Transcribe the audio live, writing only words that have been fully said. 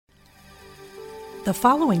The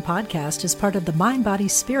following podcast is part of the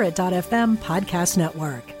MindBodySpirit.fm podcast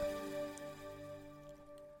network.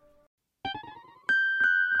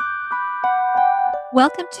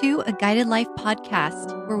 Welcome to A Guided Life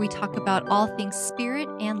podcast, where we talk about all things spirit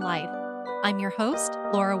and life. I'm your host,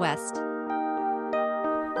 Laura West.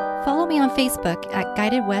 Follow me on Facebook at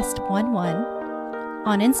Guided West 11,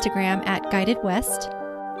 on Instagram at Guided West,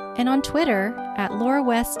 and on Twitter at Laura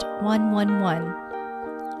West 111.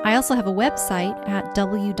 I also have a website at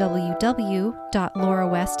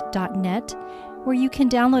www.laurawest.net, where you can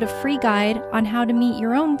download a free guide on how to meet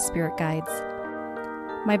your own spirit guides.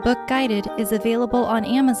 My book, Guided, is available on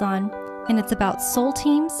Amazon, and it's about soul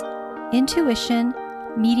teams, intuition,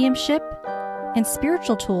 mediumship, and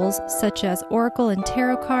spiritual tools such as oracle and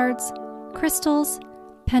tarot cards, crystals,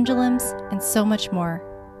 pendulums, and so much more.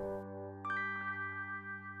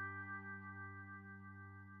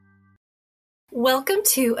 Welcome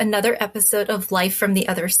to another episode of Life from the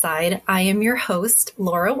Other Side. I am your host,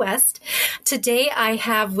 Laura West. Today I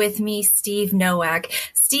have with me Steve Noack.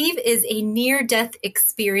 Steve is a near-death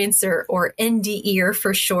experiencer, or NDEer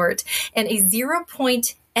for short, and a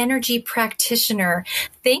zero-point energy practitioner.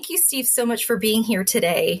 Thank you, Steve, so much for being here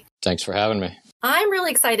today. Thanks for having me. I'm really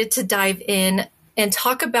excited to dive in and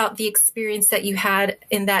talk about the experience that you had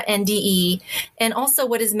in that NDE and also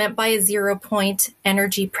what is meant by a zero-point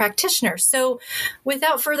energy practitioner. So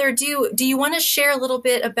without further ado, do you want to share a little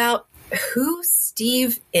bit about who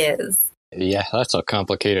Steve is? Yeah, that's a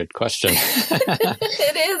complicated question.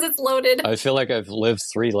 It is. It's loaded. I feel like I've lived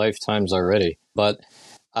 3 lifetimes already, but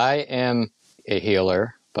I am a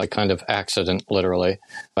healer by kind of accident, literally.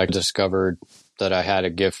 I discovered that I had a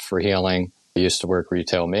gift for healing. I used to work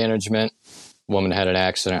retail management. Woman had an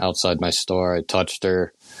accident outside my store. I touched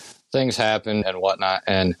her. Things happened and whatnot.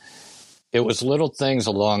 And it was little things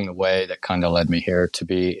along the way that kind of led me here to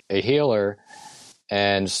be a healer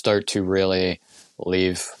and start to really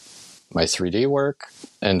leave my 3D work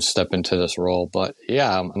and step into this role. But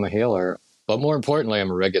yeah, I'm a healer. But more importantly,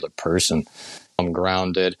 I'm a regular person. I'm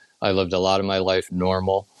grounded. I lived a lot of my life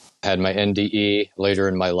normal. Had my NDE. Later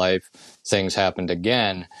in my life, things happened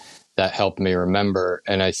again that helped me remember.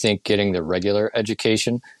 And I think getting the regular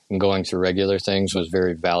education and going through regular things was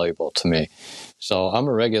very valuable to me. So I'm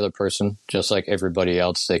a regular person, just like everybody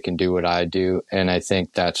else. They can do what I do. And I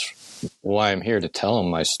think that's why I'm here to tell them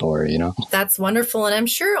my story, you know? That's wonderful. And I'm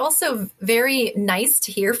sure also very nice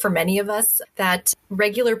to hear for many of us that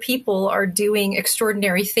regular people are doing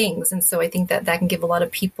extraordinary things. And so I think that can give a lot of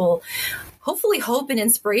people hopefully hope and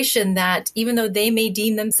inspiration that even though they may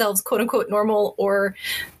deem themselves quote unquote normal or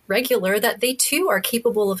regular, that they too are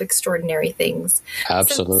capable of extraordinary things.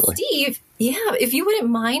 Absolutely. So Steve, if you wouldn't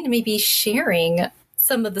mind maybe sharing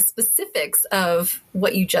some of the specifics of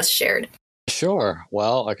what you just shared. Sure.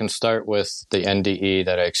 Well, I can start with the NDE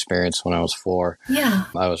that I experienced when I was 4. Yeah.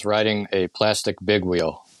 I was riding a plastic big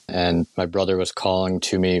wheel and my brother was calling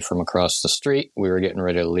to me from across the street. We were getting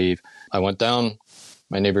ready to leave. I went down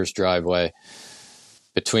my neighbor's driveway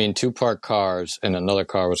between 2 parked cars and another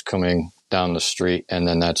car was coming down the street. And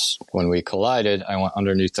then that's when we collided. I went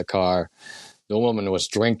underneath the car. The woman was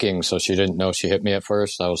drinking, so she didn't know she hit me at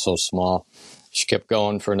first. I was so small. She kept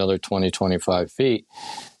going for another 20, 25 feet.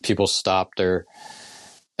 People stopped her.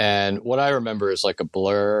 And what I remember is like a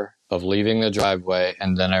blur of leaving the driveway.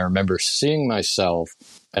 And then I remember seeing myself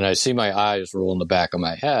and I see my eyes roll in the back of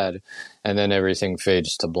my head. And then everything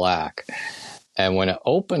fades to black. And when it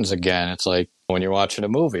opens again, it's like when you're watching a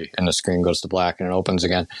movie and the screen goes to black and it opens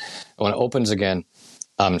again. When it opens again,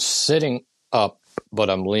 I'm sitting up, but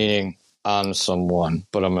I'm leaning on someone,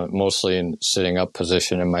 but I'm mostly in sitting up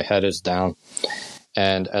position and my head is down.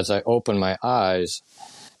 And as I open my eyes,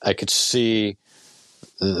 I could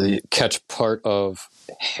catch part of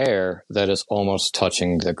hair that is almost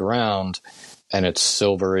touching the ground, and it's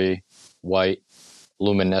silvery, white,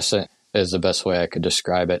 luminescent is the best way I could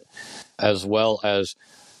describe it, as well as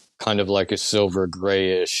kind of like a silver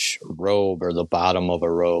grayish robe or the bottom of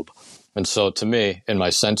a robe. And so to me, in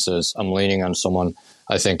my senses, I'm leaning on someone.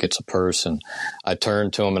 I think it's a person. I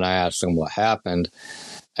turned to him and I asked him what happened.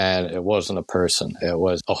 And it wasn't a person. It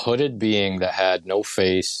was a hooded being that had no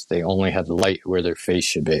face. They only had light where their face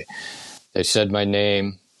should be. They said my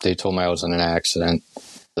name. They told me I was in an accident,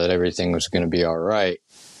 that everything was going to be all right.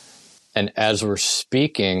 And as we're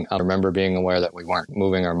speaking, I remember being aware that we weren't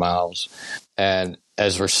moving our mouths. And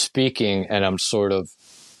as we're speaking and I'm sort of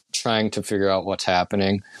trying to figure out what's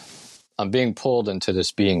happening, I'm being pulled into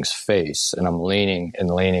this being's face and I'm leaning and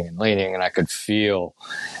leaning and leaning and I could feel.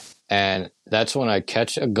 And that's when I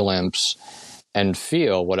catch a glimpse and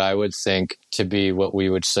feel what I would think to be what we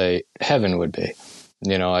would say heaven would be.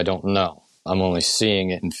 You know, I don't know. I'm only seeing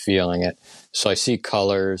it and feeling it. So I see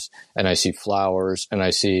colors and I see flowers and I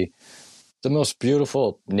see the most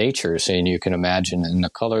beautiful nature scene you can imagine. And the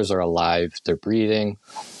colors are alive. They're breathing.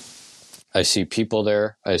 I see people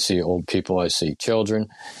there. I see old people. I see children.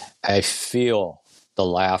 I feel the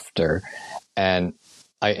laughter. And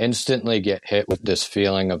I instantly get hit with this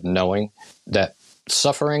feeling of knowing that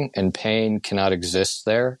suffering and pain cannot exist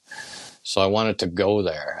there. So I wanted to go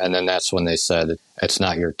there. And then that's when they said, it's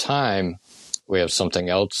not your time. We have something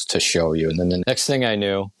else to show you. And then the next thing I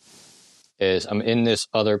knew is I'm in this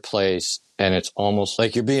other place, and it's almost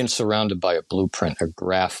like you're being surrounded by a blueprint, a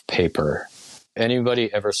graph paper.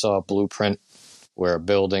 Anybody ever saw a blueprint where a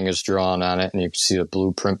building is drawn on it and you can see the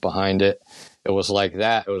blueprint behind it? It was like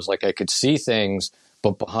that. It was like I could see things,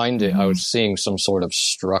 but behind it, I was seeing some sort of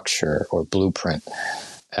structure or blueprint.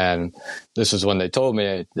 And this is when they told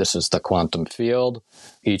me this is the quantum field.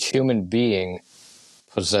 Each human being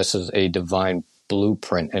possesses a divine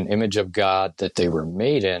blueprint, an image of God that they were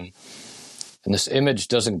made in. And this image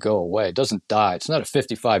doesn't go away. It doesn't die. It's not a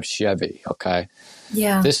 55 Chevy, okay?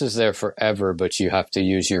 Yeah. This is there forever, but you have to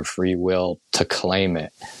use your free will to claim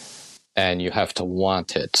it. And you have to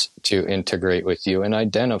want it to integrate with you and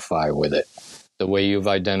identify with it the way you've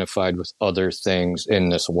identified with other things in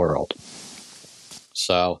this world.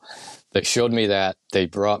 So they showed me that. They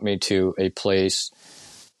brought me to a place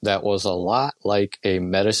that was a lot like a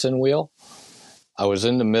medicine wheel. I was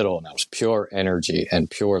in the middle, and I was pure energy and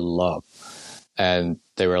pure love. And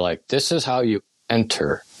they were like, this is how you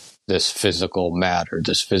enter this physical matter,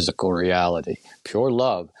 this physical reality, pure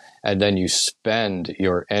love. And then you spend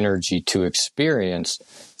your energy to experience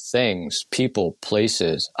things, people,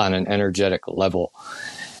 places on an energetic level.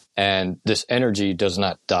 And this energy does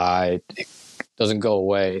not die. It doesn't go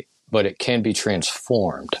away, but it can be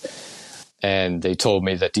transformed. And they told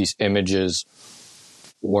me that these images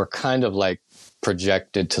were kind of like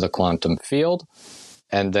projected to the quantum field.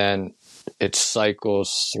 And then it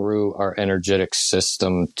cycles through our energetic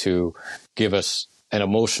system to give us an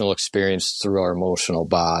emotional experience through our emotional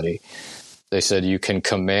body. They said you can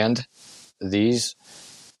command these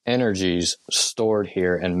energies stored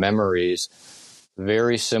here and memories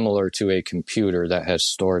very similar to a computer that has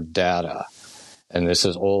stored data. And this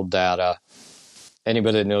is old data.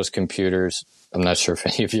 Anybody that knows computers, I'm not sure if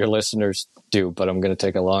any of your listeners do, but I'm going to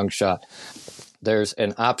take a long shot. There's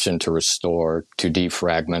an option to restore, to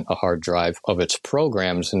defragment a hard drive of its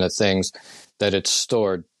programs and the things that it's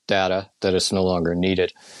stored, data that is no longer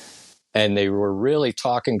needed. And they were really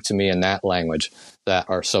talking to me in that language, that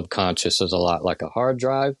our subconscious is a lot like a hard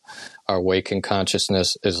drive. Our waking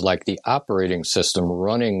consciousness is like the operating system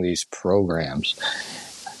running these programs.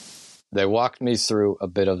 They walked me through a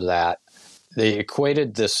bit of that. They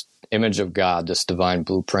equated this image of God, this divine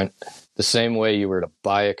blueprint, the same way you were to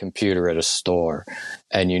buy a computer at a store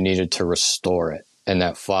and you needed to restore it. And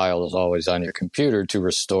that file is always on your computer to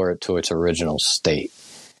restore it to its original state.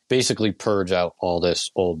 Basically purge out all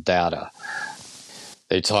this old data.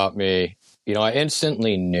 They taught me, I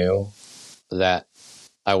instantly knew that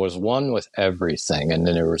I was one with everything and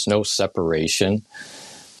then there was no separation.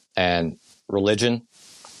 And religion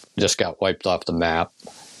just got wiped off the map.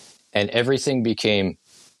 And everything became,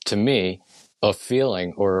 to me, a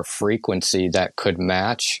feeling or a frequency that could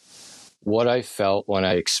match what I felt when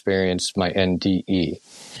I experienced my NDE.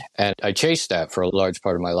 And I chased that for a large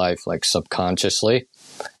part of my life, like subconsciously,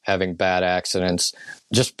 having bad accidents,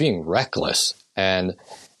 just being reckless. And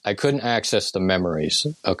I couldn't access the memories.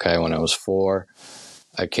 Okay, when I was 4,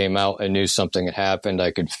 I came out, I knew something had happened,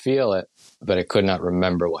 I could feel it, but I could not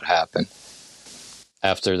remember what happened.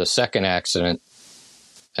 After the second accident,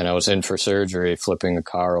 and I was in for surgery, flipping a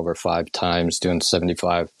car over 5 times, doing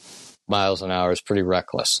 75 miles an hour. It's pretty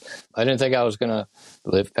reckless. I didn't think I was going to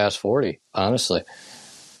live past 40, honestly.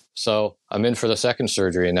 So I'm in for the second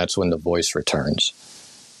surgery, and that's when the voice returns.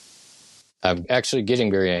 I'm actually getting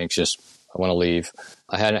very anxious. I want to leave.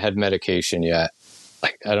 I hadn't had medication yet.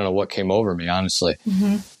 I don't know what came over me, honestly.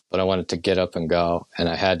 But I wanted to get up and go, and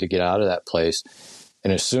I had to get out of that place.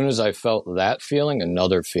 And as soon as I felt that feeling,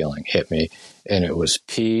 another feeling hit me. And it was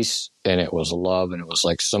peace, and it was love, and it was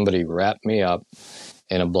like somebody wrapped me up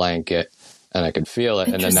in a blanket, and I could feel it.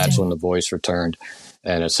 And then that's when the voice returned.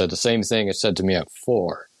 And it said the same thing it said to me at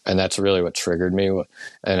 4. And that's really what triggered me.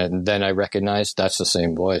 And then I recognized that's the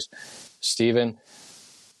same voice. Stephen,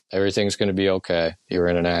 everything's going to be okay. You were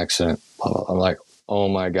in an accident. I'm like, oh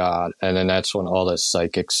my God. And then that's when all this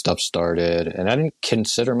psychic stuff started. And I didn't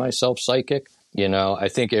consider myself psychic. I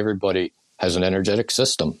think everybody has an energetic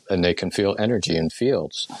system and they can feel energy in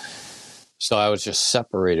fields. So I was just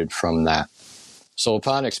separated from that. So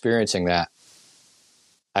upon experiencing that,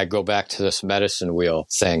 I go back to this medicine wheel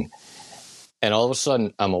thing. And all of a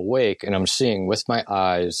sudden, I'm awake and I'm seeing with my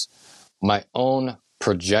eyes my own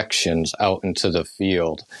projections out into the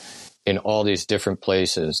field in all these different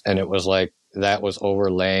places. And it was like that was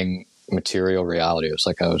overlaying material reality. It was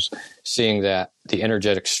like I was seeing that the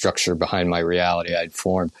energetic structure behind my reality I'd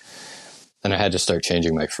formed. And I had to start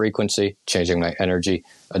changing my frequency, changing my energy,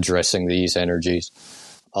 addressing these energies.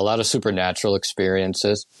 A lot of supernatural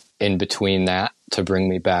experiences in between that to bring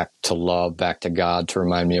me back to love, back to God, to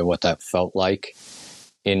remind me of what that felt like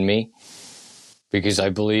in me. Because I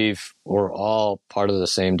believe we're all part of the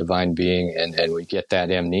same divine being, and we get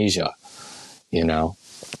that amnesia, you know.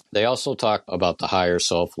 They also talk about the higher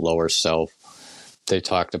self, lower self. They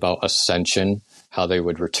talked about ascension, how they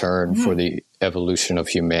would return for the evolution of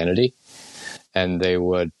humanity. And they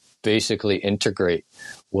would basically integrate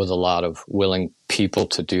with a lot of willing people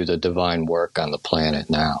to do the divine work on the planet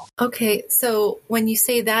now. Okay, so when you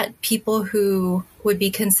say that, people who would be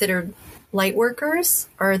considered light workers,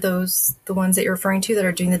 are those the ones that you're referring to that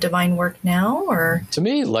are doing the divine work now? Or to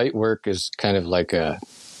me, light work is kind of like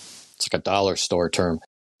it's like a dollar store term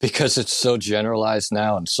because it's so generalized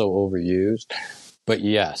now and so overused. But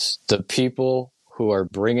yes, the people who are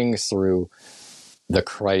bringing through the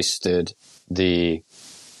Christed, the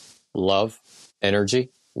love energy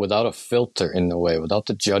without a filter in the way, without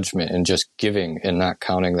the judgment, and just giving and not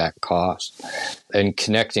counting that cost and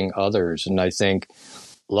connecting others. And I think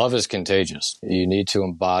love is contagious. You need to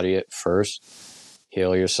embody it first,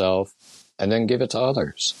 heal yourself, and then give it to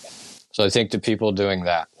others. So I think the people doing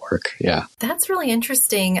that work, yeah. That's really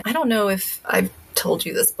interesting. I don't know if I've told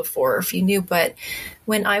you this before, if you knew, but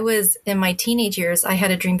when I was in my teenage years, I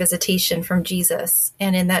had a dream visitation from Jesus.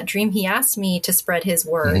 And in that dream, he asked me to spread his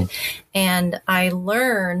word. And I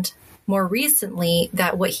learned more recently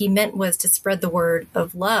that what he meant was to spread the word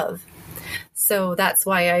of love. So that's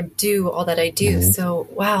why I do all that I do. So,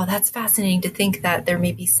 wow, that's fascinating to think that there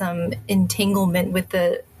may be some entanglement with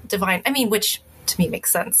the divine. I mean, which to me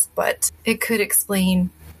makes sense, but it could explain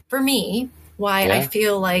for me why I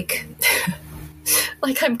feel like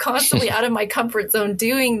like I'm constantly out of my comfort zone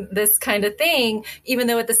doing this kind of thing, even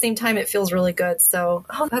though at the same time it feels really good. So,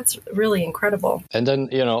 that's really incredible. And then,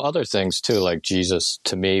 other things too, like Jesus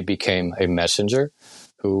to me became a messenger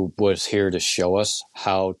who was here to show us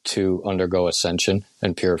how to undergo ascension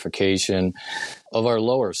and purification of our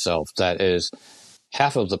lower self. That is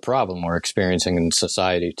half of the problem we're experiencing in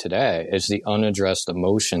society today is the unaddressed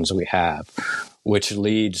emotions we have, which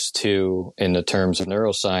leads to, in the terms of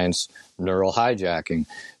neuroscience, neural hijacking,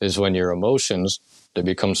 is when your emotions, they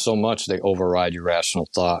become so much they override your rational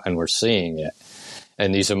thought, and we're seeing it.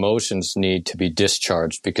 And these emotions need to be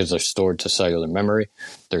discharged because they're stored to cellular memory.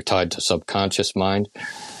 They're tied to subconscious mind.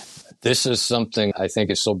 This is something I think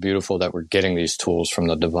is so beautiful that we're getting these tools from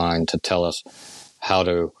the divine to tell us how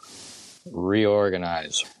to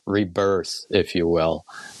reorganize, rebirth, if you will.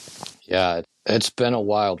 Yeah, it's been a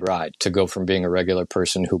wild ride to go from being a regular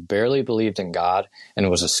person who barely believed in God and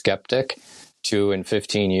was a skeptic to, in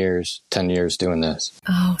 15 years, 10 years doing this.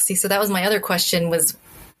 Oh, see, so that was my other question was,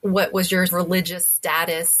 what was your religious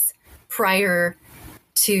status prior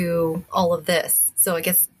to all of this? So I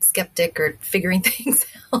guess skeptic or figuring things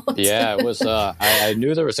out. Yeah, it was, I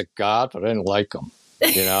knew there was a God, but I didn't like him.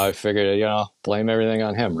 I figured, blame everything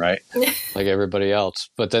on him, right? Like everybody else.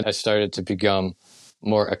 But then I started to become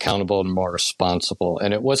more accountable and more responsible.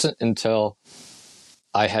 And it wasn't until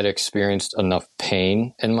I had experienced enough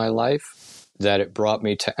pain in my life that it brought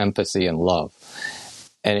me to empathy and love.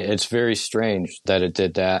 And it's very strange that it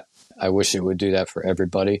did that. I wish it would do that for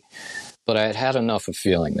everybody. But I had had enough of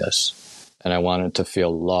feeling this, and I wanted to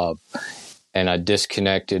feel love. And I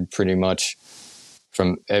disconnected pretty much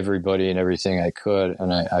from everybody and everything I could,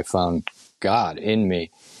 and I found God in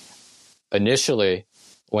me. Initially,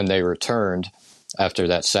 when they returned after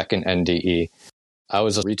that second NDE, I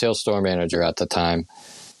was a retail store manager at the time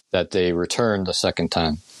that they returned the second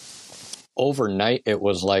time. Overnight, it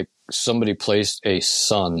was like somebody placed a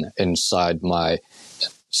sun inside my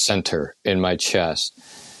center in my chest,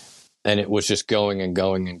 and it was just going and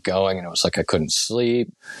going and going, and it was like I couldn't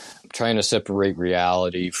sleep. I'm trying to separate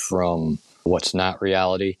reality from what's not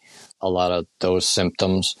reality, a lot of those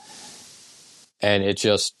symptoms. And it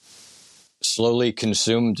just slowly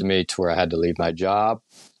consumed me to where I had to leave my job.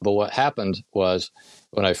 But what happened was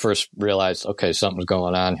when I first realized, okay, something's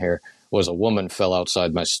going on here, was a woman fell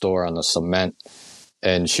outside my store on the cement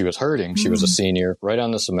and she was hurting. She was a senior right on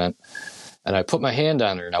the cement. And I put my hand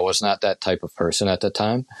on her, and I was not that type of person at the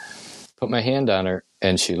time. Put my hand on her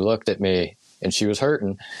and she looked at me and she was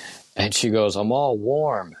hurting. And she goes, I'm all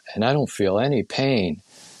warm and I don't feel any pain.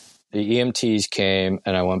 the EMTs came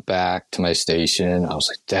and I went back to my station. I was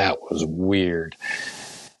like, that was weird.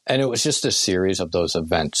 And it was just a series of those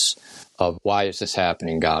events of why is this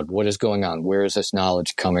happening, God? What is going on? Where is this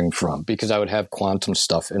knowledge coming from? Because I would have quantum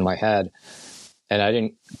stuff in my head. And I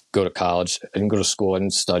didn't go to college. I didn't go to school. I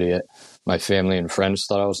didn't study it. My family and friends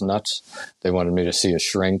thought I was nuts. They wanted me to see a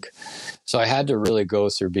shrink. So I had to really go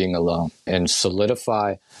through being alone and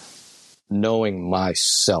solidify knowing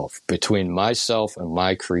myself, between myself and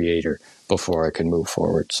my creator, before I could move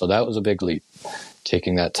forward. So that was a big leap,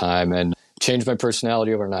 taking that time and changed my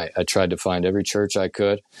personality overnight. I tried to find every church I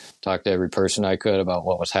could, talk to every person I could about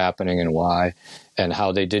what was happening and why, and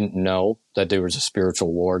how they didn't know that there was a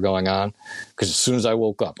spiritual war going on. Because as soon as I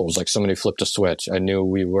woke up, it was like somebody flipped a switch. I knew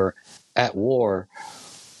we were at war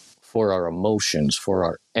for our emotions, for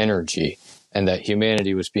our energy, and that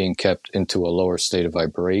humanity was being kept into a lower state of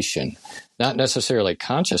vibration, not necessarily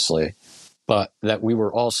consciously, but that we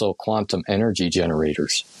were also quantum energy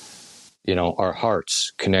generators. You know, our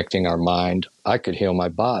hearts connecting our mind. I could heal my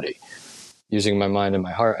body. Using my mind and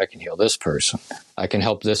my heart, I can heal this person. I can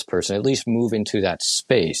help this person at least move into that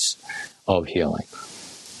space of healing.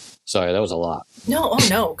 Sorry, that was a lot. No, oh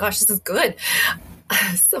no, gosh, this is good.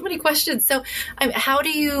 So many questions. So how do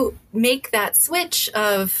you make that switch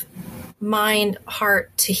of mind,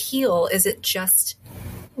 heart to heal? Is it just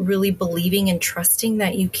really believing and trusting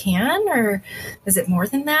that you can, or is it more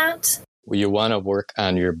than that? Well, you want to work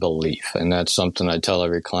on your belief. And that's something I tell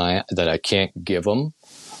every client, that I can't give them,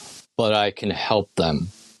 but I can help them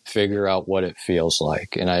figure out what it feels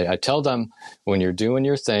like. And I tell them, when you're doing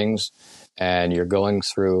your things and you're going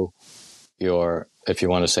through your, if you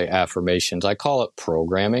want to say affirmations, I call it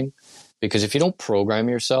programming, because if you don't program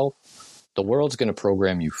yourself, the world's going to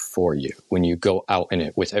program you for you when you go out in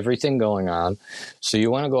it with everything going on. So you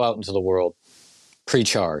want to go out into the world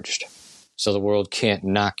pre-charged, so the world can't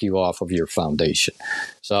knock you off of your foundation.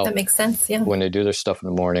 So that makes sense. Yeah. When they do their stuff in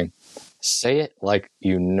the morning, say it like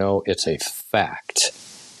you know it's a fact,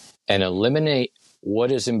 and eliminate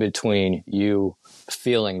what is in between you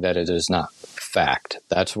feeling that it is not fact.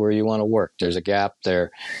 That's where you want to work. There's a gap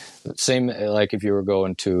there. Same like if you were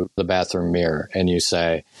going to the bathroom mirror and you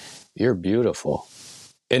say, "You're beautiful."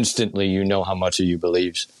 Instantly, you know how much of you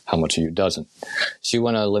believes, how much of you doesn't. So you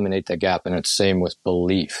want to eliminate that gap. And it's same with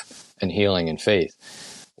belief and healing and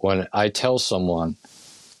faith. When I tell someone,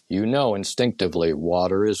 you know instinctively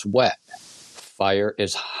water is wet, fire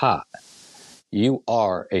is hot. You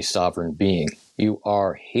are a sovereign being. You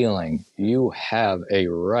are healing. You have a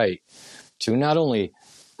right to not only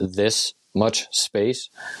this much space,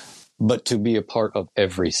 but to be a part of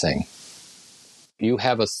everything. You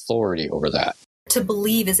have authority over that. To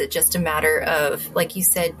believe, is it just a matter of, like you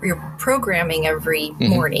said, you're programming every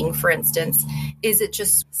morning, for instance? Is it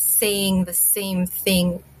just saying the same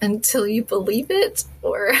thing until you believe it?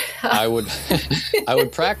 Or I would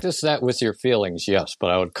practice that with your feelings, yes,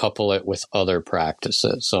 but I would couple it with other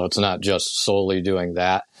practices. So it's not just solely doing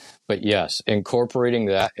that, but yes, incorporating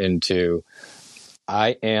that into,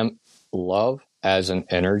 I am love as an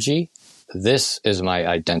energy. This is my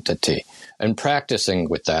identity. And practicing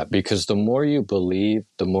with that, because the more you believe,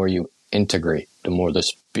 the more you integrate, the more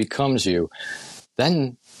this becomes you,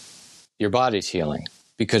 then your body's healing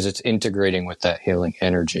because it's integrating with that healing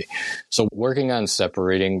energy. So working on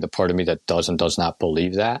separating the part of me that does not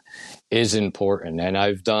believe that is important. And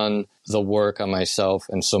I've done the work on myself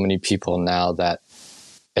and so many people now that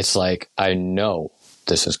it's like, I know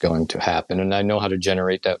this is going to happen. And I know how to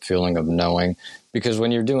generate that feeling of knowing, because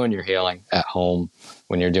when you're doing your healing at home,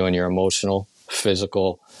 when you're doing your emotional,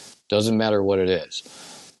 physical, doesn't matter what it is.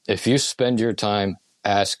 If you spend your time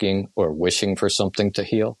asking or wishing for something to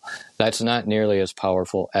heal, that's not nearly as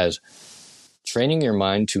powerful as training your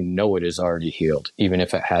mind to know it is already healed, even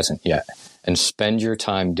if it hasn't yet. And spend your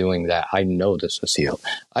time doing that. I know this is healed.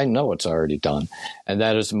 I know it's already done. And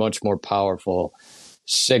that is a much more powerful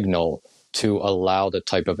signal to allow the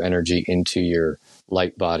type of energy into your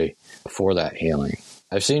light body for that healing.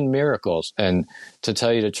 I've seen miracles, and to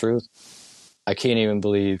tell you the truth, I can't even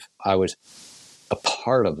believe I was a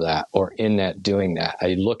part of that or in that doing that.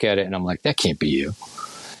 I look at it and I'm like, that can't be you.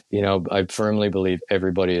 You know, I firmly believe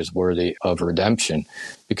everybody is worthy of redemption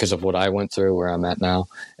because of what I went through, where I'm at now,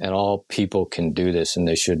 and all people can do this, and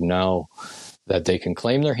they should know that they can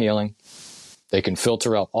claim their healing. They can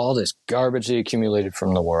filter out all this garbage they accumulated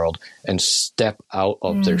from the world and step out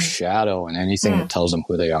of their shadow and anything that tells them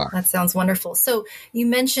who they are. That sounds wonderful. So you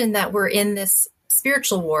mentioned that we're in this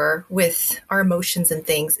spiritual war with our emotions and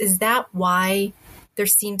things. Is that why there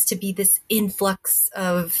seems to be this influx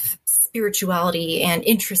of spirituality and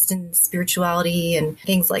interest in spirituality and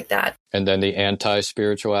things like that. And then the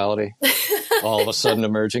anti-spirituality all of a sudden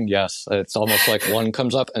emerging. Yes, it's almost like one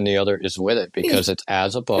comes up and the other is with it because it's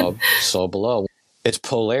as above, so below. It's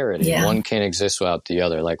polarity. Yeah. One can't exist without the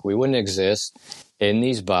other. Like we wouldn't exist in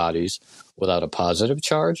these bodies without a positive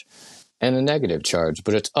charge and a negative charge.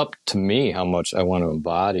 But it's up to me how much I want to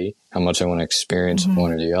embody, how much I want to experience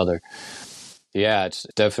one or the other. Yeah, it's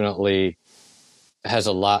definitely has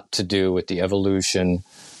a lot to do with the evolution,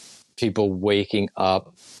 people waking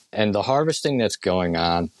up, and the harvesting that's going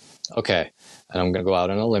on. Okay, and I'm going to go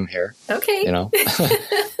out on a limb here. Okay. You know,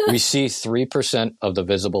 we see 3% of the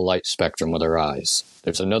visible light spectrum with our eyes.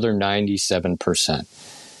 There's another 97%.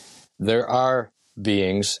 There are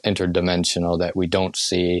beings interdimensional that we don't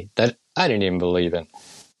see, that I didn't even believe in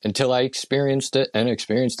until I experienced it and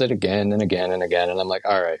experienced it again and again and again. And I'm like,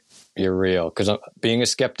 all right, you're real. Because being a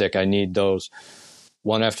skeptic, I need those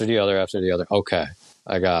one after the other after the other. Okay,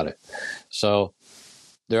 I got it. So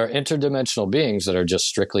there are interdimensional beings that are just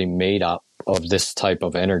strictly made up of this type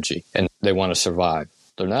of energy, and they want to survive.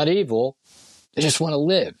 They're not evil. They just want to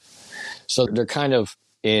live. So they're kind of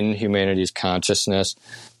in humanity's consciousness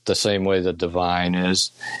the same way the divine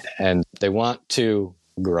is, and they want to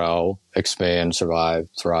grow, expand, survive,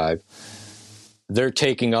 thrive. They're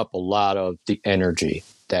taking up a lot of the energy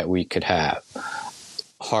that we could have,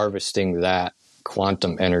 harvesting that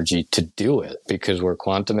quantum energy to do it, because we're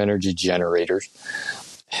quantum energy generators.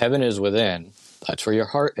 Heaven is within. That's where your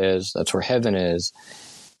heart is. That's where heaven is.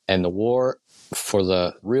 And the war for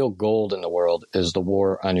the real gold in the world is the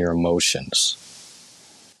war on your emotions.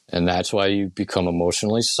 And that's why you become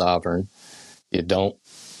emotionally sovereign. You don't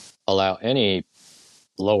allow any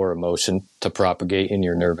lower emotion to propagate in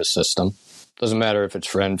your nervous system. Doesn't matter if it's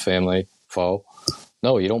friend, family, foe.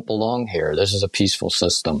 No, you don't belong here. This is a peaceful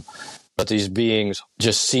system. But these beings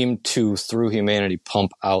just seem to, through humanity,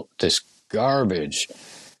 pump out this garbage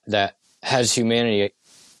that has humanity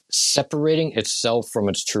separating itself from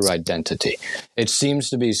its true identity. It seems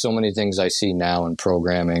to be so many things I see now in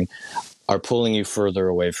programming are pulling you further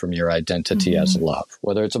away from your identity as love,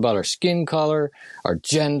 whether it's about our skin color, our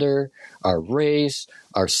gender, our race,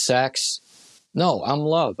 our sex. No, I'm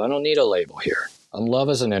love. I don't need a label here. I'm love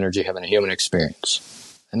as an energy having a human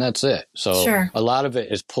experience. And that's it. So a lot of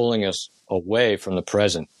it is pulling us away from the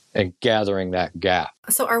present and gathering that gap.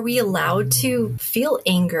 So are we allowed to feel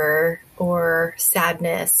anger or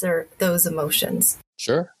sadness or those emotions?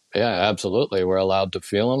 Sure. Yeah, absolutely. We're allowed to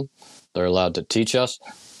feel them. They're allowed to teach us.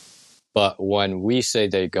 But when we say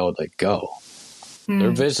they go, they go.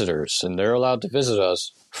 They're visitors, and they're allowed to visit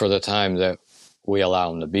us for the time that we allow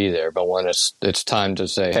them to be there. But when it's time to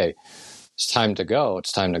say, hey, it's time to go,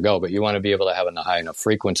 it's time to go. But you want to be able to have a high enough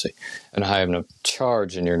frequency and a high enough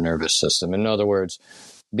charge in your nervous system. In other words,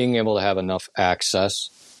 being able to have enough access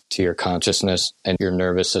to your consciousness and your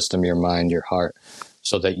nervous system, your mind, your heart,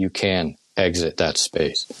 so that you can exit that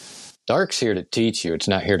space. Dark's here to teach you. It's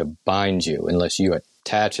not here to bind you unless you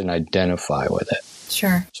attach and identify with it.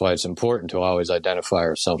 Sure. That's why it's important to always identify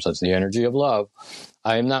ourselves as the energy of love.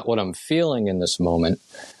 I am not what I'm feeling in this moment.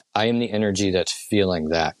 I am the energy that's feeling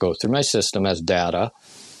that. Go through my system as data,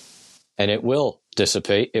 and it will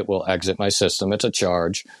dissipate. It will exit my system. It's a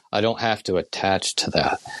charge. I don't have to attach to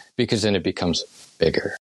that, because then it becomes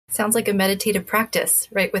bigger. Sounds like a meditative practice,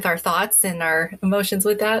 right? With our thoughts and our emotions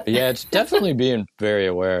with that. Yeah, it's definitely being very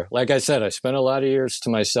aware. Like I said, I spent a lot of years to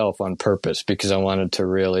myself on purpose because I wanted to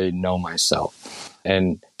really know myself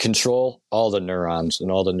and control all the neurons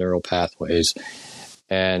and all the neural pathways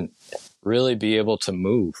and really be able to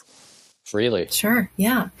move freely. Sure.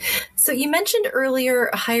 Yeah. So you mentioned earlier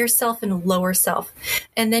a higher self and a lower self,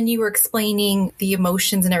 and then you were explaining the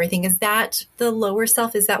emotions and everything. Is that the lower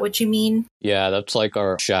self? Is that what you mean? Yeah, that's like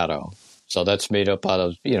our shadow. So that's made up out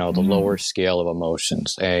of, the lower scale of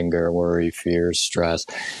emotions, anger, worry, fear, stress,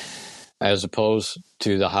 as opposed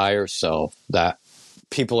to the higher self that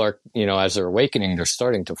people are, as they're awakening, they're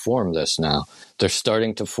starting to form this now. They're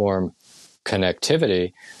starting to form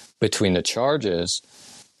connectivity between the charges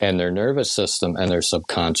and their nervous system and their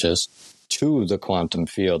subconscious to the quantum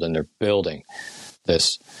field. And they're building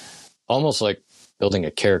this almost like building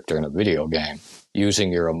a character in a video game,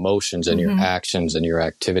 using your emotions and your actions and your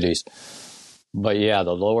activities. But yeah,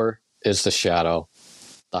 the lower is the shadow.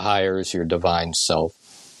 The higher is your divine self.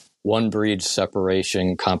 One breeds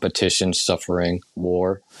separation, competition, suffering,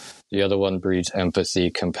 war. The other one breeds empathy,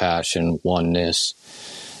 compassion, oneness.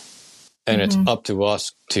 And it's up to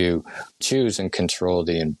us to choose and control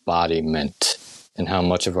the embodiment and how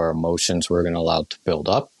much of our emotions we're going to allow to build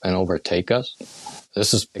up and overtake us.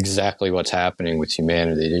 This is exactly what's happening with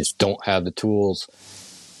humanity. They just don't have the tools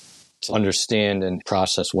to understand and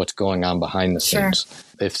process what's going on behind the Sure. scenes.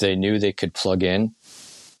 If they knew they could plug in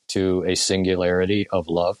to a singularity of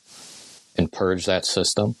love and purge that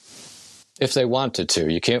system, if they wanted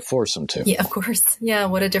to, you can't force them to. Yeah, of course. Yeah,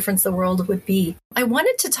 what a difference the world would be. I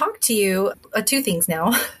wanted to talk to you two things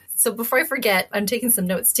now. So before I forget, I'm taking some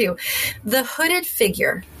notes too. The hooded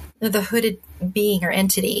figure, the hooded being or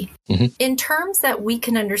entity, in terms that we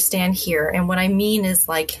can understand here, and what I mean is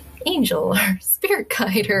like angel or spirit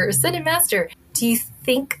guide or ascended master. Do you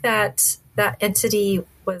think that that entity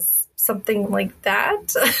was something like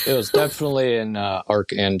that? It was definitely an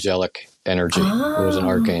archangelic energy. It was an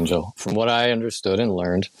archangel. From what I understood and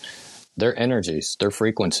learned, their energies, their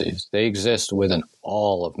frequencies, they exist within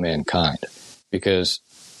all of mankind because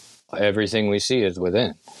everything we see is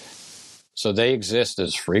within. So they exist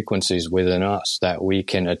as frequencies within us that we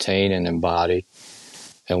can attain and embody.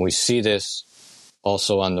 And we see this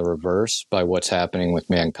also on the reverse by what's happening with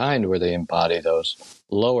mankind, where they embody those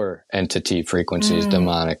lower entity frequencies,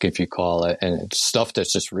 demonic, if you call it. And it's stuff that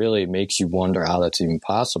just really makes you wonder how that's even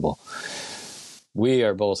possible. We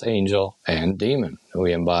are both angel and demon.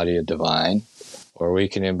 We embody a divine, or we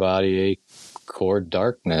can embody a core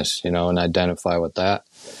darkness, and identify with that.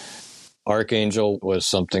 Archangel was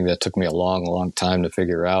something that took me a long, long time to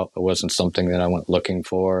figure out. It wasn't something that I went looking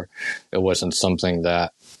for. It wasn't something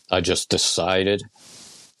that I just decided.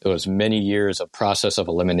 It was many years of process of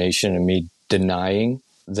elimination and me denying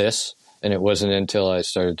this. And it wasn't until I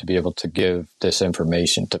started to be able to give this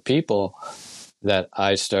information to people that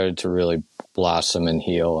I started to really blossom and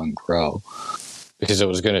heal and grow, because it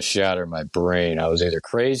was going to shatter my brain. I was either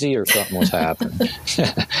crazy or something was happening.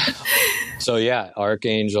 So yeah,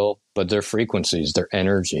 archangel, but their frequencies, their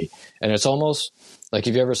energy. And it's almost like,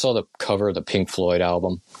 if you ever saw the cover of the Pink Floyd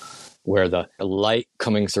album, where the light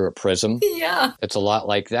coming through a prism, Yeah. it's a lot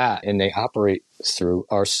like that. And they operate through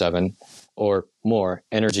our 7 or more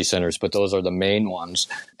energy centers, but those are the main ones.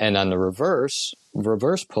 And on the reverse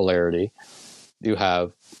polarity, you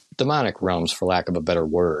have demonic realms, for lack of a better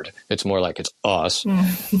word. It's more like it's us.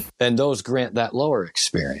 And those grant that lower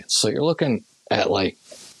experience. So you're looking at like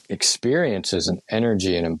experiences and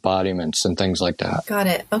energy and embodiments and things like that. Got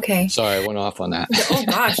it. Okay. Sorry, I went off on that. Oh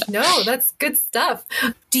gosh, no, that's good stuff.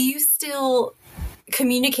 Do you still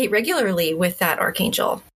communicate regularly with that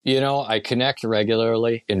archangel? I connect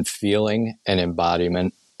regularly in feeling and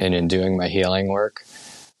embodiment and in doing my healing work.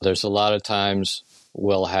 There's a lot of times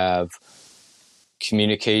we'll have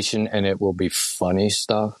communication and it will be funny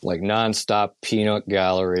stuff, like nonstop peanut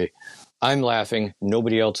gallery. I'm laughing,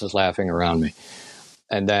 nobody else is laughing around me.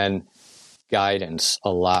 And then guidance a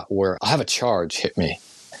lot, where I'll have a charge hit me,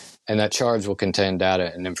 and that charge will contain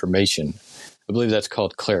data and information. I believe that's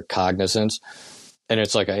called claircognizance. And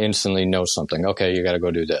it's like I instantly know something. Okay, you got to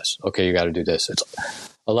go do this. Okay, you got to do this. It's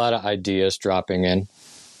a lot of ideas dropping in,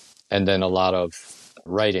 and then a lot of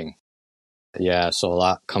writing. Yeah, so a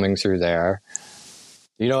lot coming through there.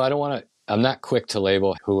 I'm not quick to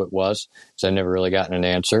label who it was, because I've never really gotten an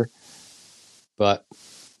answer. But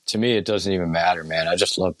to me, it doesn't even matter, man. I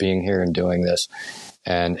just love being here and doing this.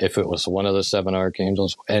 And if it was one of the 7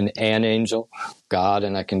 archangels and an angel, God,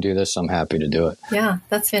 and I can do this, I'm happy to do it. Yeah,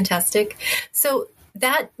 that's fantastic. So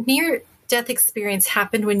that near-death experience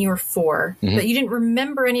happened when you were 4, but you didn't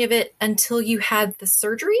remember any of it until you had the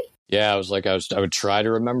surgery? Yeah, I would try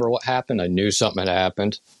to remember what happened. I knew something had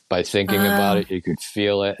happened by thinking about it. You could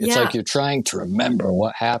feel it. It's like you're trying to remember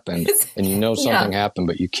what happened, and something happened,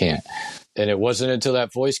 but you can't. And it wasn't until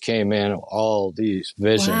that voice came in, all these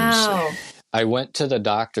visions. Wow. I went to the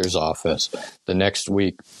doctor's office the next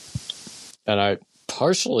week, and I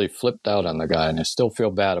partially flipped out on the guy, and I still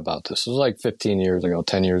feel bad about this. It was like 10 years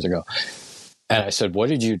ago. And I said, "What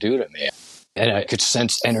did you do to me?" And I could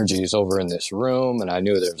sense energies over in this room, and I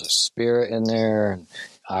knew there was a spirit in there. And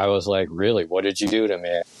I was like, "Really, what did you do to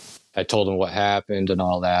me?" I told him what happened and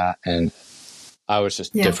all that, and I was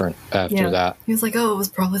just different after that. He was like, "Oh, it was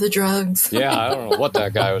probably the drugs." Yeah, I don't know what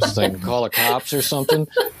that guy was thinking. Call the cops or something.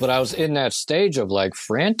 But I was in that stage of like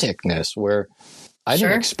franticness where I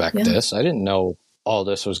didn't expect this. I didn't know all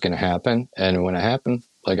this was going to happen. And when it happened,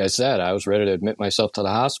 like I said, I was ready to admit myself to the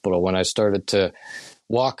hospital. When I started to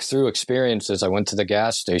walk through experiences, I went to the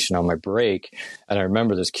gas station on my break, and I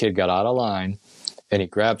remember this kid got out of line, and he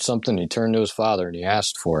grabbed something, and he turned to his father, and he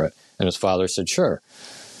asked for it. And his father said, "Sure."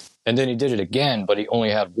 And then he did it again, but he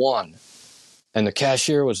only had one. And the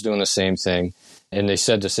cashier was doing the same thing. And they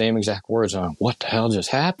said the same exact words. And I'm like, what the hell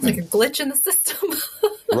just happened? It's like a glitch in the system.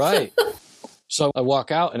 Right. So I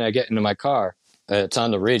walk out and I get into my car. It's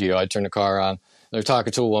on the radio. I turn the car on. They're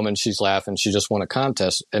talking to a woman. She's laughing. She just won a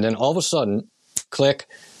contest. And then all of a sudden, click,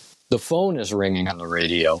 the phone is ringing on the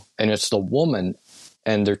radio and it's the woman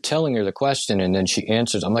and they're telling her the question and then she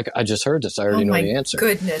answers. I'm like, I just heard this. I already know the answer.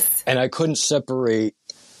 Goodness. And I couldn't separate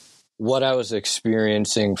what I was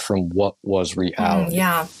experiencing from what was reality.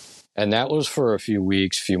 Yeah. And that was for a few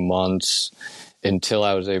weeks, few months, until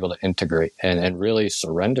I was able to integrate and really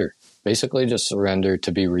surrender. Basically just surrender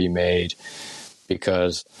to be remade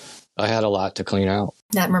because I had a lot to clean out.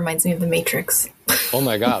 That reminds me of The Matrix. Oh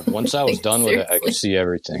my God. Once I was done with it, I could see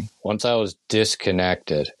everything. Once I was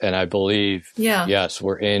disconnected, and I believe, yes,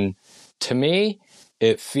 to me,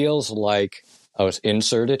 it feels like I was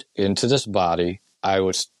inserted into this body. I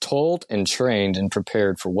was told and trained and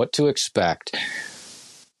prepared for what to expect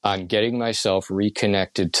on getting myself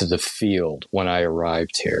reconnected to the field when I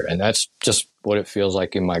arrived here. And that's just what it feels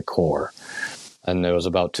like in my core. And it was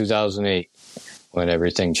about 2008 when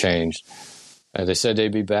everything changed. And they said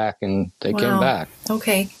they'd be back, and they came back.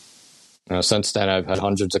 Okay. Since then, I've had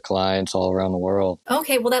hundreds of clients all around the world.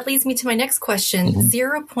 Okay, well, that leads me to my next question.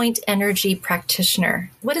 0 Point Energy Practitioner.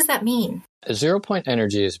 What does that mean? 0 Point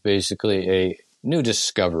Energy is basically a new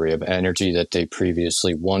discovery of energy that they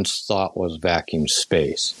previously once thought was vacuum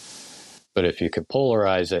space. But if you could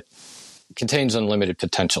polarize it, it contains unlimited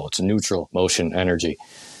potential. It's a neutral motion energy.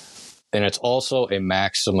 And it's also a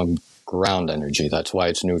maximum ground energy. That's why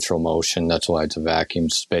it's neutral motion. That's why it's a vacuum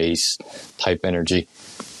space type energy.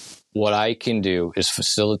 What I can do is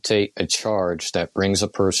facilitate a charge that brings a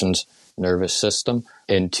person's nervous system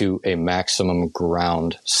into a maximum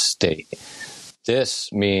ground state.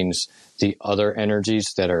 This means the other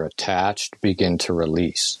energies that are attached begin to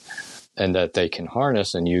release, and that they can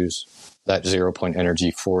harness and use that 0 Point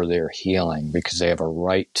energy for their healing because they have a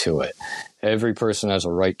right to it. Every person has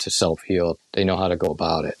a right to self-heal. They know how to go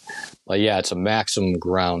about it. But yeah, it's a maximum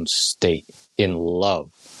ground state in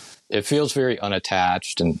love. It feels very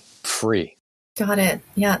unattached and free. Got it.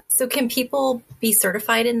 Yeah. So can people be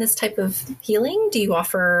certified in this type of healing? Do you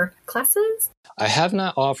offer classes? I have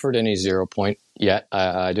not offered any 0 Point yet.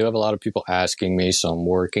 I do have a lot of people asking me, so I'm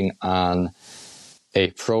working on a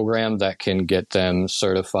program that can get them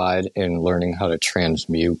certified in learning how to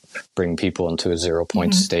transmute, bring people into a 0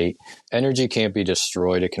 Point state. Energy can't be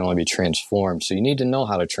destroyed. It can only be transformed. So you need to know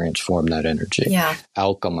how to transform that energy,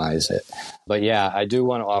 alchemize it. But yeah, I do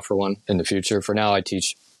want to offer one in the future. For now, I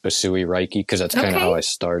teach Usui Reiki because that's kind of how I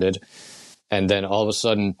started. And then all of a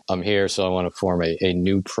sudden I'm here, so I want to form a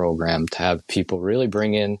new program to have people really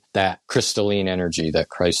bring in that crystalline energy, that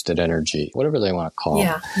Christed energy, whatever they want to call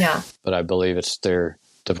it. Yeah. But I believe it's their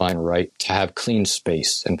divine right to have clean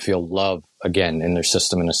space and feel love again in their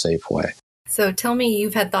system in a safe way. So tell me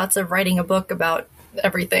you've had thoughts of writing a book about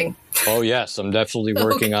everything. Oh, yes. I'm definitely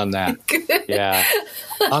working on that. Good. Yeah.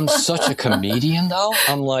 I'm such a comedian, though.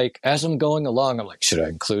 I'm like, as I'm going along, I'm like, should I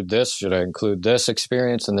include this? Should I include this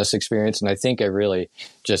experience and this experience? And I think I really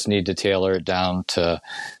just need to tailor it down to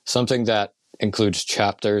something that includes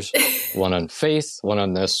chapters, one on faith, one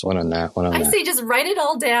on this, one on that, one on that. I say just write it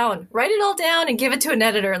all down. Write it all down and give it to an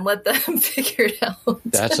editor and let them figure it out.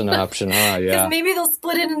 That's an option, huh? Yeah. Because maybe they'll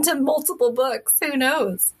split it into multiple books. Who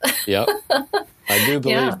knows? Yep. I do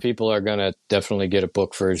believe people are going to definitely get a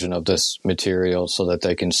book version of this material so that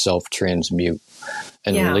they can self-transmute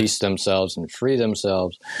and release themselves and free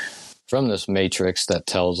themselves from this matrix that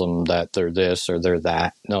tells them that they're this or they're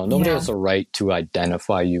that. No, nobody has a right to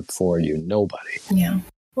identify you for you. Nobody. Yeah.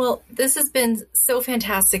 Well, this has been so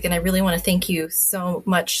fantastic, and I really want to thank you so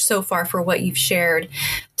much so far for what you've shared.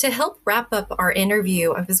 To help wrap up our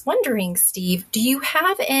interview, I was wondering, Steve, do you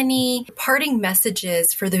have any parting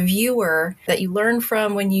messages for the viewer that you learned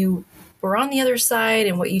from when you were on the other side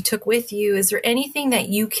and what you took with you? Is there anything that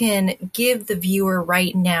you can give the viewer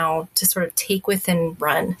right now to sort of take with and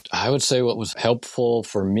run? I would say what was helpful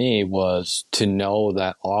for me was to know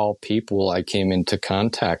that all people I came into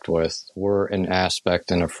contact with were an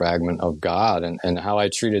aspect and a fragment of God, and how I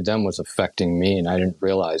treated them was affecting me, and I didn't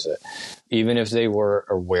realize it. Even if they were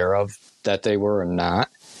aware of that they were or not,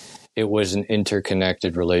 it was an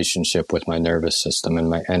interconnected relationship with my nervous system and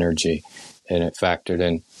my energy, and it factored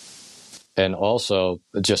in. And also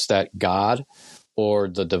just that God or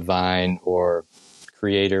the divine or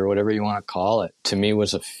creator, whatever you want to call it, to me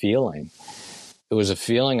was a feeling. It was a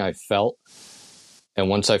feeling I felt. And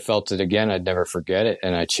once I felt it again, I'd never forget it.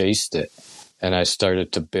 And I chased it and I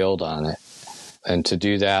started to build on it. And to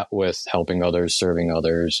do that with helping others, serving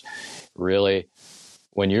others, really,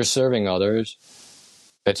 when you're serving others,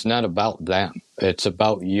 it's not about them. It's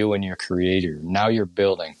about you and your creator. Now you're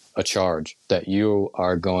building a charge that you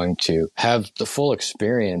are going to have the full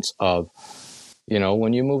experience of,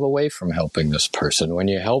 when you move away from helping this person, when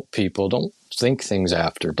you help people, don't think things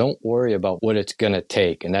after. Don't worry about what it's going to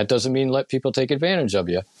take. And that doesn't mean let people take advantage of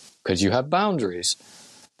you, because you have boundaries.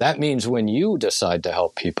 That means when you decide to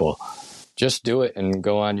help people, just do it and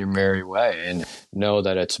go on your merry way, and know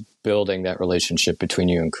that it's building that relationship between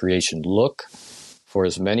you and creation. Look for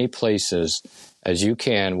as many places as you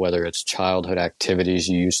can, whether it's childhood activities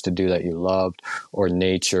you used to do that you loved, or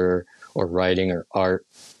nature, or writing, or art,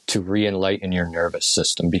 to re-enlighten your nervous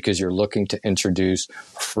system, because you're looking to introduce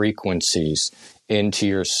frequencies into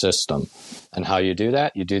your system. And how you do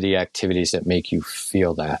that? You do the activities that make you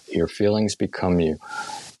feel that. Your feelings become you.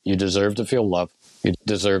 You deserve to feel love. You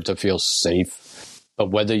deserve to feel safe. But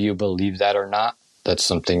whether you believe that or not, that's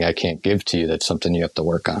something I can't give to you. That's something you have to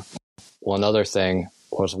work on. One other thing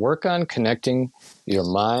was work on connecting your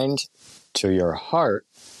mind to your heart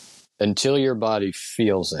until your body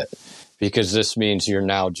feels it. Because this means you're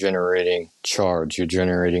now generating charge. You're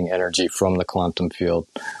generating energy from the quantum field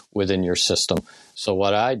within your system. So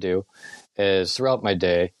what I do is throughout my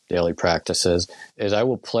day, daily practices, is I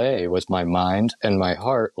will play with my mind and my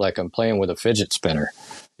heart like I'm playing with a fidget spinner.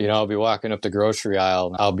 I'll be walking up the grocery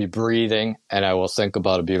aisle, I'll be breathing, and I will think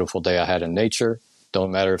about a beautiful day I had in nature.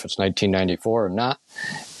 Don't matter if it's 1994 or not.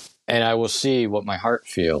 And I will see what my heart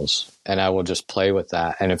feels, and I will just play with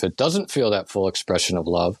that. And if it doesn't feel that full expression of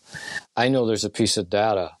love, I know there's a piece of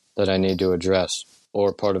data that I need to address,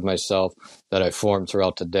 or part of myself that I formed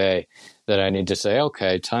throughout the day that I need to say,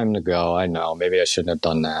 okay, time to go. I know, maybe I shouldn't have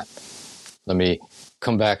done that. Let me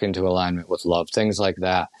come back into alignment with love, things like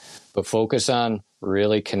that. But focus on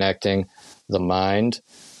really connecting the mind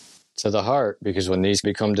to the heart, because when these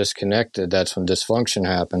become disconnected, that's when dysfunction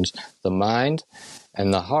happens. The mind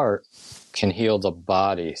and the heart can heal the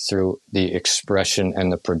body through the expression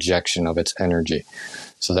and the projection of its energy.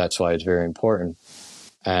 So that's why it's very important.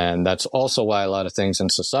 And that's also why a lot of things in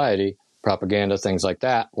society, propaganda, things like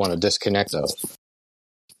that, want to disconnect those.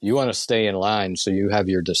 You want to stay in line so you have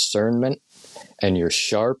your discernment and you're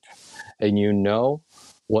sharp and you know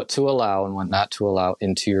what to allow and what not to allow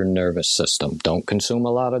into your nervous system. Don't consume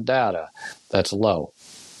a lot of data. That's low.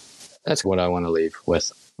 That's what I want to leave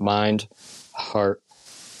with. Mind, heart,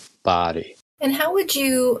 body. And how would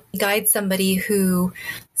you guide somebody who,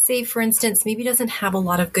 say, for instance, maybe doesn't have a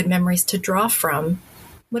lot of good memories to draw from?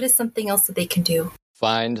 What is something else that they can do?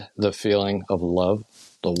 Find the feeling of love.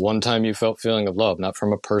 The one time you felt feeling of love, not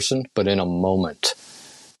from a person, but in a moment.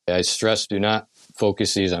 I stress, do not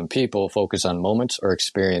focus these on people, focus on moments or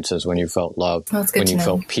experiences when you felt love, when you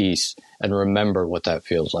felt peace, and remember what that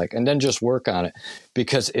feels like. And then just work on it,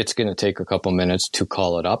 because it's going to take a couple minutes to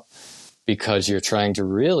call it up, because you're trying to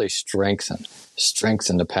really strengthen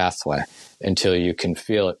the pathway until you can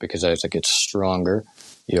feel it, because as it gets stronger,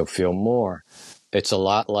 you'll feel more. It's a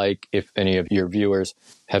lot like if any of your viewers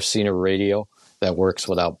have seen a radio that works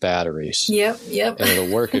without batteries. Yep. And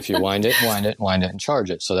it'll work if you wind it, and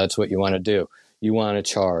charge it. So that's what you want to do. You want to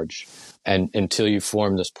charge. And until you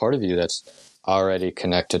form this part of you that's already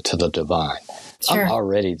connected to the divine. Sure. I'm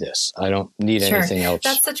already this. I don't need anything else.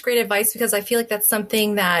 That's such great advice, because I feel like that's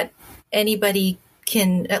something that anybody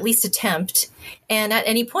can at least attempt. And at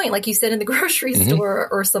any point, like you said, in the grocery store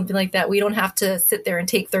or something like that, we don't have to sit there and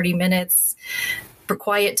take 30 minutes for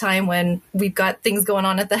quiet time when we've got things going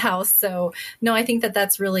on at the house. So no, I think that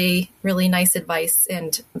that's really, really nice advice,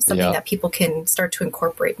 and something that people can start to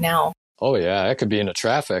incorporate now. Oh, yeah. I could be in a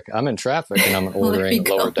traffic. I'm in traffic and I'm ordering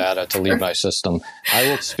lower data to leave my system. I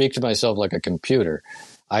will speak to myself like a computer.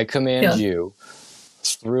 I command you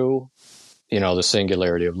through, the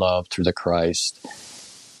singularity of love, through the Christ,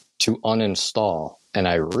 to uninstall. And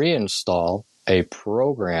I reinstall a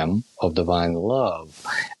program of divine love.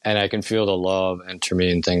 And I can feel the love enter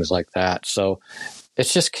me and things like that. So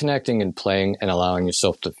it's just connecting and playing and allowing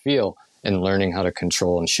yourself to feel, and learning how to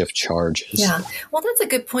control and shift charges. Yeah. Well, that's a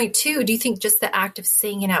good point, too. Do you think just the act of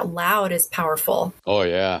saying it out loud is powerful? Oh,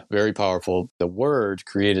 yeah. Very powerful. The word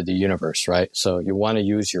created the universe, right? So you want to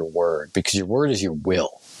use your word, because your word is your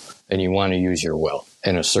will. And you want to use your will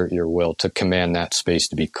and assert your will to command that space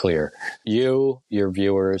to be clear. You, your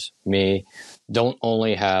viewers, me, don't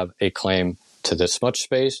only have a claim to this much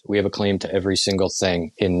space. We have a claim to every single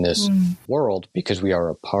thing in this world, because we are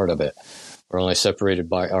a part of it. We're only separated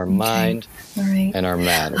by our mind and our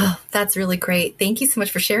matter. Oh, that's really great. Thank you so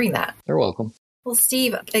much for sharing that. You're welcome. Well,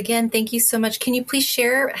 Steve, again, thank you so much. Can you please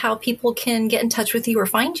share how people can get in touch with you or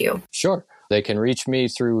find you? Sure. They can reach me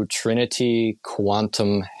through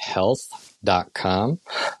trinityquantumhealth.com.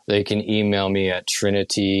 They can email me at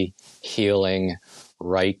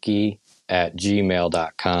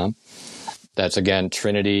trinityhealingreiki@gmail.com. That's again,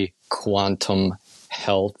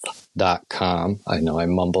 trinityquantumhealth noack.com. I know I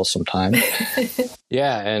mumble sometimes.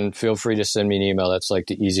 Yeah, and feel free to send me an email. That's like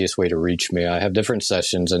the easiest way to reach me. I have different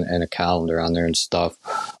sessions and a calendar on there and stuff.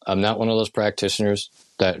 I'm not one of those practitioners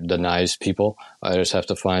that denies people. I just have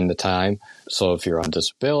to find the time. So if you're on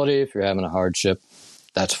disability, if you're having a hardship,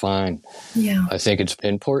 that's fine. Yeah. I think it's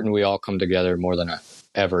important we all come together more than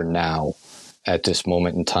ever now at this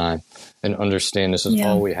moment in time and understand this is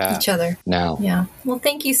all we have each other now. Yeah. Well,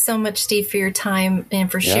 thank you so much, Steve, for your time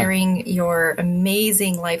and for sharing your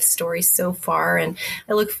amazing life story so far. And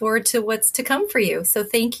I look forward to what's to come for you. So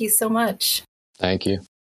thank you so much. Thank you.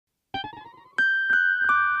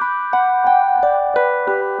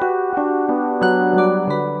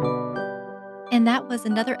 And that was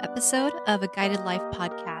another episode of A Guided Life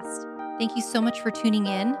podcast. Thank you so much for tuning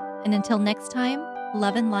in. And until next time,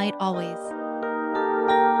 love and light always.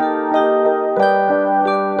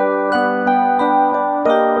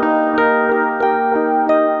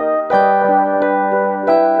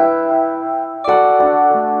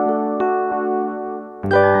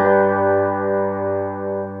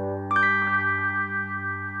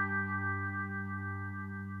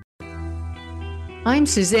 I'm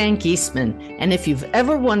Suzanne Giesman, and if you've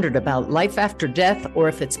ever wondered about life after death or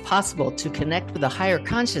if it's possible to connect with a higher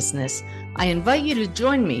consciousness, I invite you to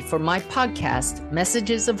join me for my podcast,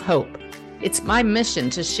 Messages of Hope. It's my mission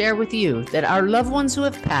to share with you that our loved ones who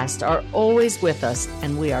have passed are always with us,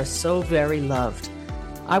 and we are so very loved.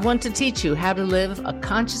 I want to teach you how to live a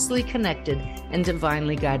consciously connected and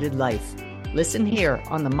divinely guided life. Listen here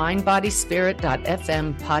on the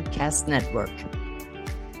mindbodyspirit.fm podcast network.